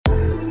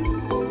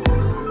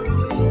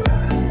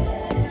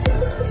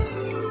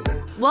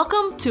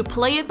Welcome to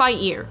Play It By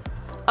Ear,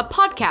 a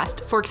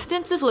podcast for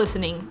extensive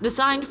listening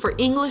designed for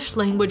English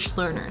language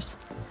learners.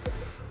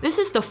 This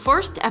is the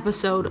first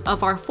episode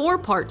of our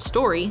 4-part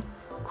story,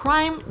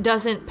 Crime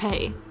Doesn't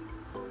Pay.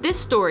 This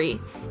story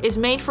is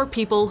made for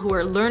people who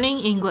are learning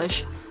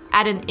English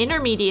at an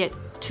intermediate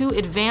to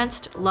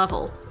advanced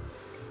level.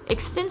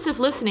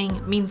 Extensive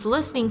listening means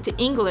listening to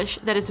English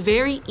that is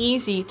very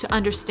easy to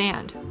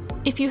understand.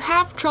 If you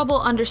have trouble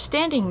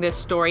understanding this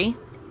story,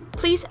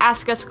 please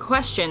ask us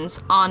questions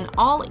on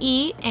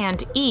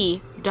alleandE.com.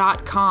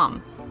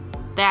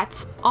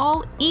 That's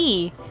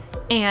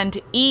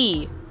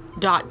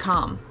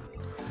alleandE.com.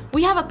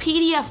 We have a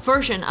PDF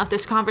version of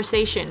this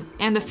conversation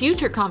and the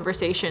future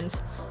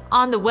conversations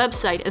on the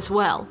website as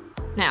well.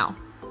 Now,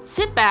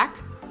 sit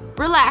back,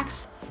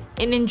 relax,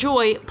 and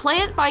enjoy Play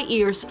It By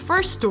Ear's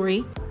first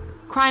story,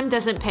 Crime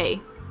Doesn't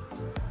Pay.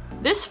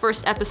 This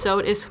first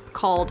episode is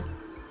called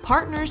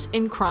Partners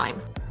in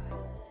Crime.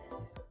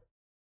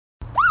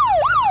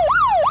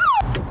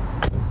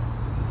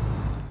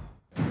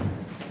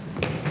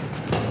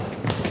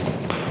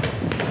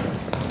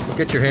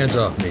 Get your hands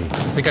off me.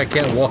 You think I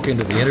can't walk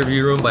into the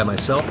interview room by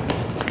myself?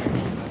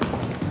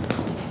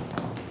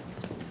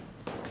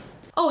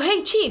 Oh,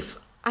 hey, Chief.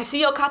 I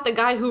see y'all caught the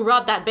guy who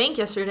robbed that bank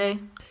yesterday.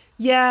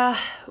 Yeah,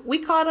 we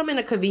caught him in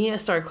a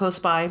convenience store close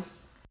by.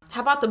 How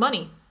about the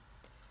money?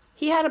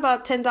 He had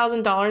about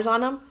 $10,000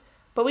 on him,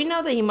 but we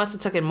know that he must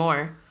have taken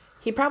more.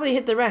 He probably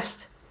hid the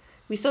rest.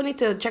 We still need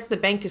to check the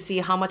bank to see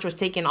how much was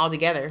taken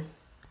altogether.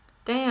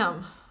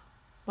 Damn.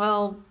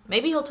 Well,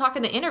 maybe he'll talk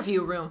in the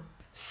interview room.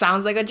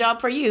 Sounds like a job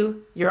for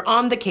you. You're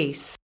on the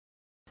case.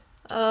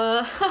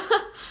 Get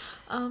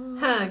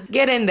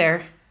in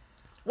there.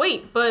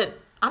 Wait, but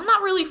I'm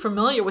not really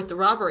familiar with the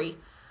robbery.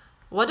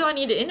 What do I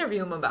need to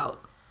interview him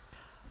about?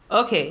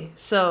 Okay,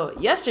 so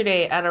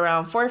yesterday at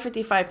around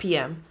 4:55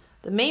 p.m.,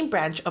 the main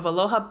branch of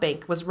Aloha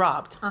Bank was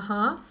robbed.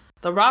 Uh-huh.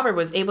 The robber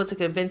was able to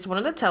convince one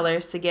of the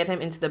tellers to get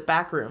him into the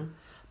back room,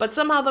 but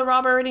somehow the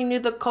robber already knew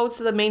the codes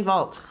to the main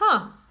vault.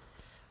 Huh.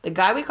 The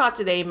guy we caught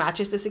today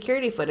matches the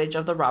security footage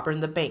of the robber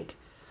in the bank.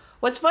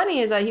 What's funny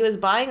is that he was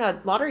buying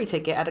a lottery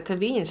ticket at a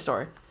convenience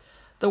store.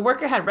 The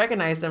worker had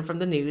recognized him from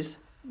the news.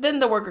 Then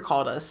the worker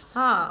called us.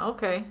 Ah,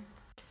 okay.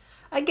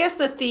 I guess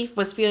the thief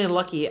was feeling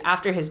lucky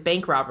after his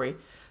bank robbery,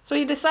 so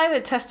he decided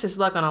to test his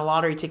luck on a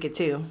lottery ticket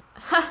too.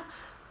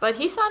 But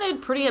he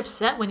sounded pretty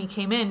upset when he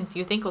came in. Do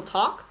you think he'll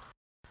talk?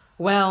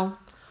 Well,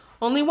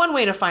 only one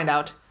way to find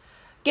out.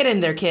 Get in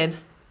there, kid.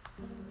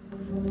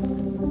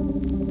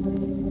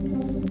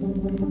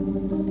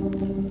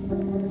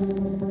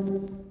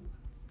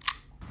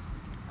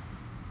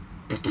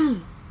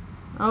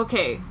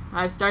 Okay,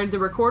 I've started the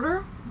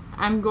recorder.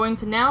 I'm going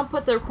to now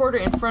put the recorder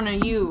in front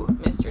of you,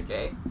 Mr.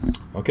 J.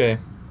 Okay.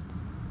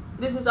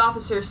 This is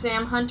Officer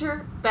Sam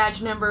Hunter,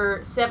 badge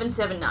number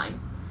 779.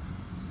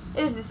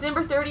 It is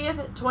December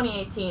 30th,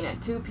 2018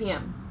 at 2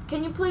 p.m.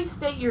 Can you please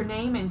state your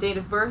name and date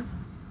of birth?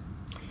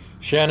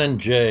 Shannon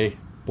J.,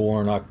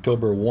 born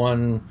October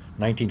 1,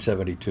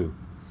 1972.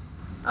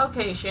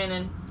 Okay,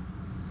 Shannon.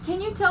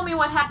 Can you tell me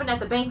what happened at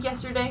the bank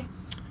yesterday?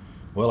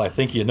 Well, I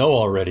think you know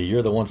already.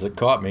 You're the ones that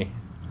caught me.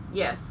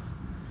 Yes.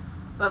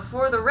 But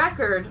for the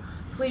record,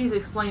 please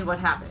explain what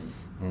happened.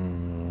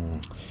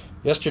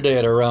 Yesterday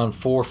at around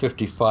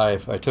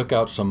 4:55, I took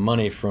out some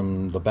money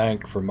from the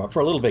bank for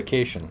a little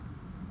vacation.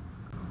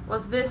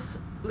 Was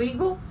this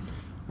legal?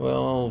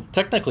 Well,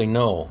 technically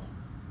no.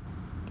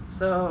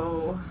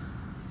 So,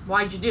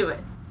 why'd you do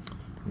it?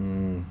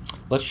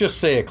 Let's just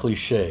say a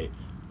cliche.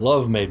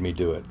 Love made me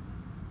do it.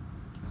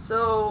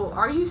 So,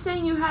 are you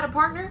saying you had a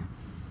partner?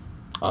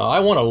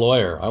 I want a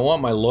lawyer. I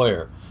want my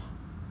lawyer.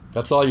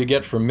 That's all you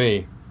get from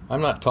me.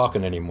 I'm not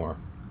talking anymore.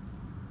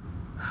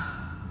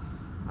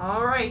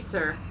 All right,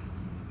 sir.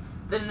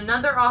 Then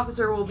another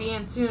officer will be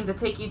in soon to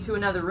take you to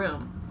another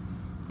room.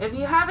 If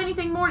you have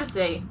anything more to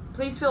say,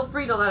 please feel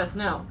free to let us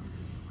know.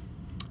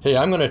 Hey,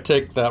 I'm going to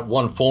take that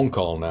one phone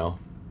call now.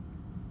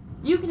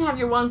 You can have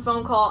your one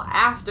phone call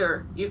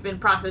after you've been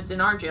processed in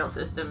our jail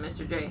system,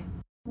 Mr. J.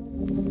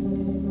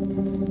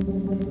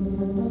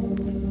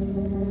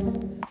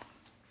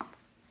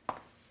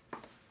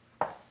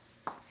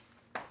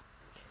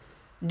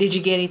 Did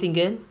you get anything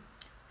good?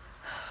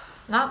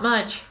 Not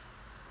much.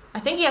 I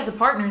think he has a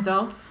partner,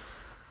 though.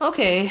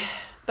 Okay,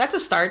 that's a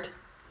start.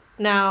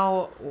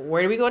 Now,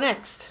 where do we go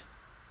next?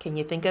 Can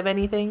you think of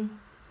anything?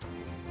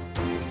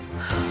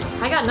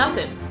 I got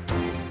nothing.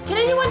 Can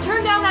anyone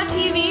turn down that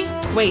TV?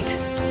 Wait,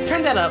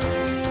 turn that up.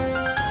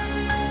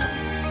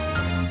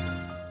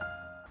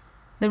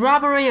 The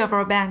robbery of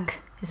our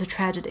bank is a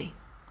tragedy.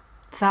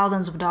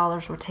 Thousands of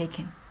dollars were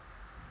taken.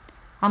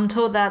 I'm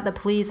told that the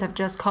police have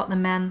just caught the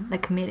man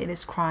that committed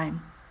this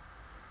crime.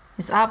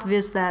 It's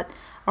obvious that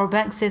our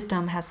bank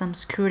system has some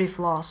security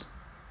flaws.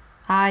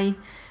 I,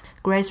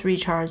 Grace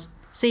Richards,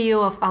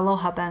 CEO of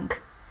Aloha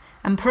Bank,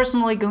 am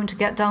personally going to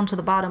get down to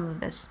the bottom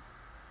of this.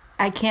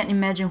 I can't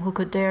imagine who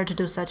could dare to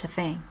do such a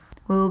thing.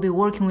 We will be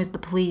working with the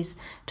police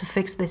to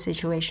fix this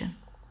situation.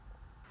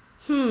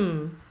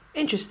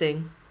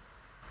 Interesting.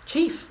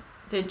 Chief,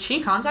 did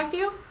she contact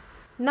you?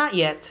 Not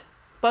yet,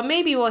 but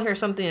maybe we'll hear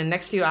something in the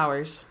next few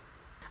hours.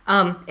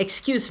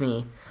 Excuse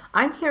me.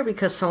 I'm here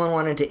because someone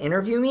wanted to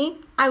interview me.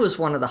 I was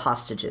one of the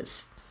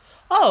hostages.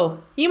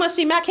 Oh, you must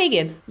be Mac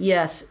Hagan.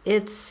 Yes,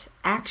 it's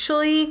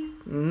actually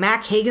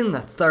Mac Hagan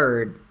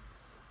III.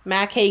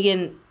 Mac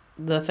Hagan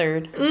the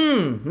Third.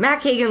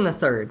 Mac Hagan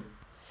III.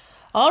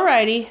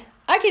 Alrighty,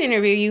 I can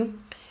interview you.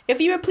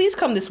 If you would please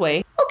come this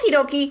way. Okie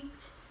dokie.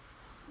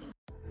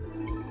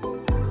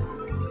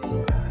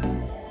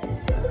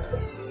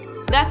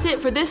 That's it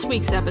for this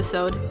week's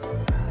episode.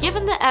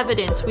 Given the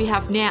evidence we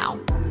have now,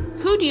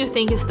 who do you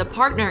think is the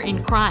partner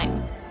in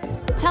crime?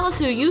 Tell us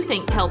who you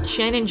think helped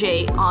Shannon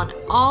J on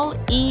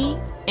alleandE.com.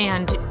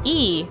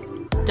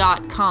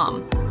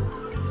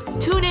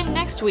 Tune in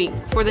next week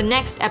for the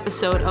next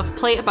episode of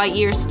Play It By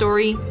Ear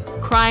story,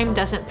 Crime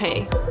Doesn't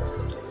Pay.